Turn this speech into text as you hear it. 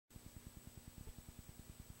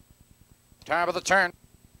Top of the turn.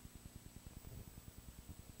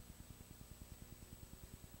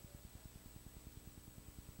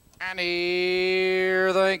 And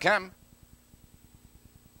here they come.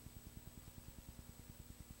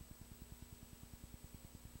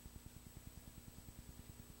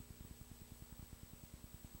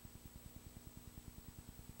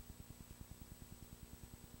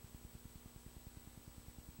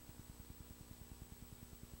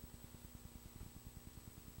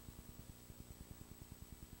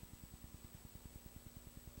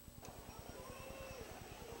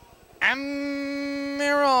 And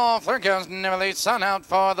they're off. There goes NEVELE'S Sun out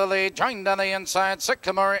for the lead. Joined on the inside.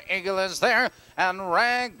 Sycamore Eagle is there. And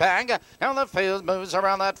Ragbag. Now the field moves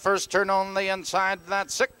around that first turn on the inside.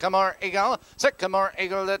 That's Sycamore Eagle. Sycamore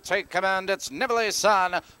Eagle to take command. It's NEVELE'S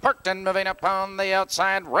Sun. Parked and moving up on the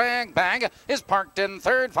outside. Ragbag is parked in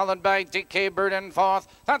third, followed by DK Bird in fourth.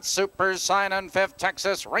 That's Super Sign in fifth.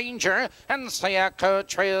 Texas Ranger. And Sayako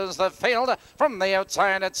trails the field. From the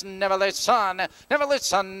outside, it's NEVELE'S Sun. NEVELE'S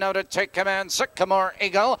Sun now to take command. Sycamore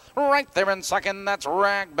Eagle. Right there in second. That's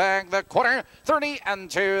Ragbag the quarter.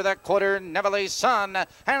 30-2 the quarter. NEVELE'S Sun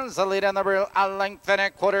has the lead in the real a length and a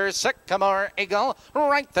quarter. Sycamore Eagle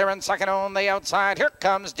right there in second on the outside. Here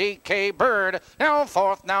comes DK Bird. Now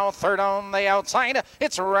fourth, now third on the outside.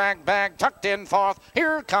 It's Ragbag tucked in fourth.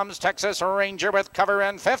 Here comes Texas Ranger with cover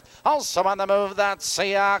in fifth. Also on the move, that's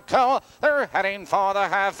Sayako. They're heading for the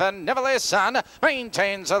half, and NEVELE'S Sun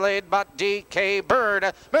maintains the lead, but DK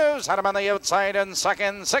Bird moves at him on the outside in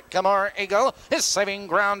second. Sycamore Eagle is saving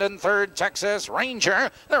ground in third. Texas Ranger,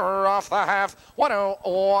 they're off the half.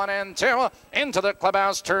 101-2 into the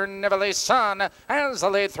clubhouse turn. NEVELE'S Sun has the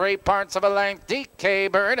lead 3 parts of a length.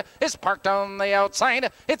 DK Bird is parked on the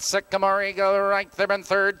outside. It's Sycamore Eagle right there in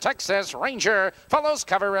third. Texas Ranger follows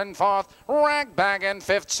cover in fourth. Ragbag in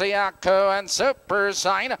fifth. Sayako and Super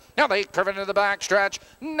Sign. Now they curve into the backstretch.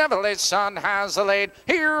 NEVELE'S Sun has the lead.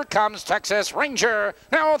 Here comes Texas Ranger.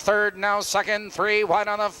 Now third, now second. 3 wide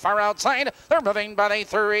on the far outside. They're moving by the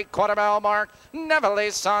 3/4 mile mark.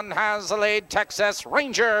 NEVELE'S Sun has the lead. Texas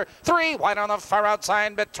Ranger 3 wide on the far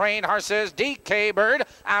outside between horses DK Bird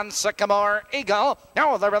and Sycamore Eagle.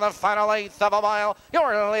 Now they're in the final 1/8 of a mile.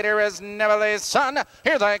 Your leader is NEVELE'S Sun.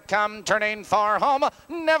 Here they come turning for home.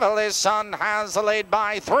 NEVELE'S Sun has the lead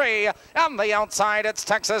by 3. On the outside it's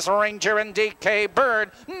Texas Ranger and DK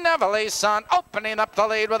Bird. NEVELE'S Sun opening up the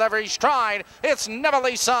lead with every stride. It's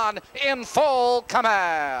NEVELE'S Sun in full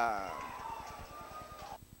command.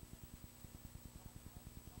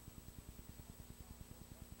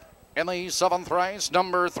 In the 7th race,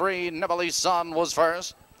 number 3, NEVELE'S Sun was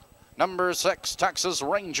first. Number 6, Texas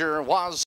Ranger was